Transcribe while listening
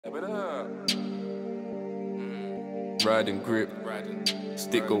riding grip,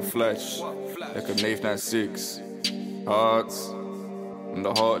 stick go flash, like a knife 96. Hearts, I'm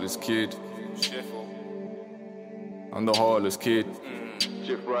the heartless kid. I'm the heartless kid.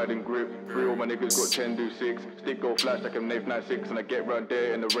 Shift riding grip, free all my niggas got 10 do 6. Stick go flash like a knife 96, and I get round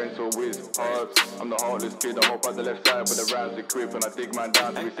there in the rental whiz. Hearts, I'm the heartless kid. I hop out the left side with the rounds equipped, and I dig man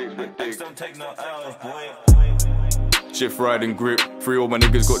down to be 6 foot dig. XDONTTAKENOL, boy. Shift riding grip, free all my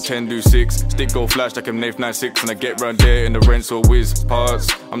niggas got 10 do 6. Stick go flash like a knife 96, and I get round there in the rental whiz. Hearts,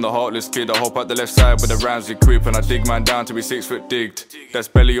 I'm the heartless kid. I hop out the left side with the rounds equipped, and I dig man down to be 6 foot digged. That's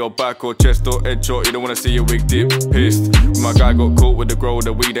belly or back or chest or head shot, you don't wanna see a wig dip. Pissed when my guy got caught with the grow,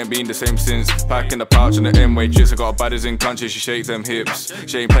 the weed ain't been the same since. Pack in the pouch and the M-way chicks, I got a baddies in country, she shakes them hips.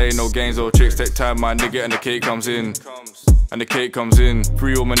 She ain't playing no games or tricks, take time my nigga, and the cake comes in. And the cake comes in.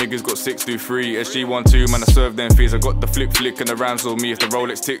 Free all my niggas got 6 do 3. SG12, man, I serve them fees. I got the flick and the rams on me. If the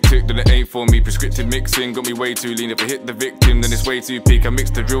Rolex tick then it ain't for me. Prescriptive mixing got me way too lean. If I hit the victim, then it's way too peak. I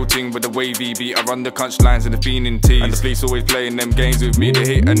mix the drill ting with the wavy beat. I run the punch lines and the fiending tees. And the police always playing them games with me. They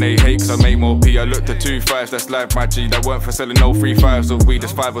hate and they hate cause I make more P. I looked at 2 5s, that's life my G. That weren't for selling no 3 5s of weed.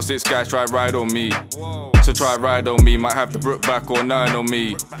 There's 5 or 6 guys try ride on me. So try ride on me. Might have to brook back or 9 on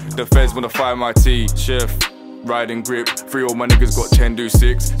me. The feds wanna fire my T. Chef riding grip, free all my niggas got 10 do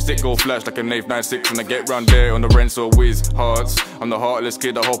 6. Stick go flash like a knife 96, and I get round there on the rents or whiz. Hearts, I'm the heartless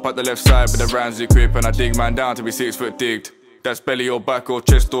kid. I hop out the left side with the rounds equipped, and I dig man down to be 6 foot digged. That's belly or back or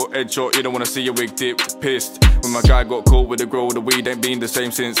chest or head shot, you don't wanna see your wig dipped. Pissed when my guy got caught with the grow, the weed ain't been the same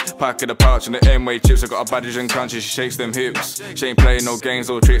since. Pack in the pouch and the M-way chips, I got a baddies in country, she shakes them hips. She ain't playing no games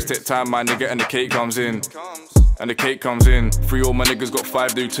or tricks, take time my nigga, and the cake comes in. And the cake comes in. Free all my niggas got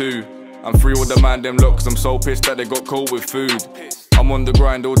 5 do 2. I'm free with the man them lot, cause I'm so pissed that they got caught with food. I'm on the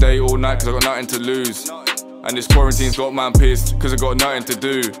grind all day, all night, cause I got nothing to lose. And this quarantine's got man pissed, cause I got nothing to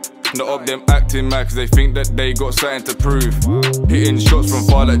do. Not up them acting mad, cause they think that they got something to prove. Hitting shots from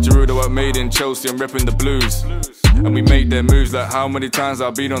far like Giroud, that were made in Chelsea, and repping the blues. And we made their moves, like how many times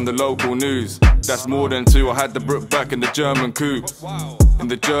I've been on the local news. That's more than 2, I had the brook back in the German coupe. In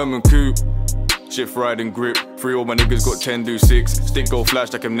the German coupe. Shift riding grip, free all my niggas got 10 do 6. Stick go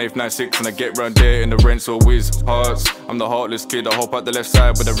flash like a knife 96, and I get round there in the rents or whiz. Hearts, I'm the heartless kid. I hop out the left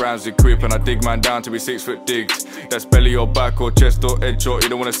side with the rounds equipped, and I dig man down to be 6 foot digged. That's belly or back or chest or head shot, you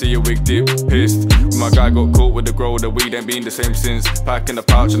don't wanna see your wig dip. Pissed when my guy got caught with the grow, the weed ain't been the same since. Pack in the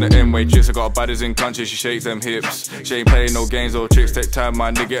pouch and the M-way chicks, I got a baddies in country, she shakes them hips. She ain't playing no games or tricks, take time my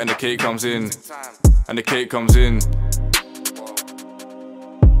nigga, and the cake comes in. And the cake comes in.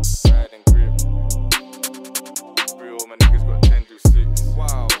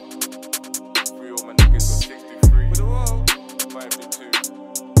 Wow.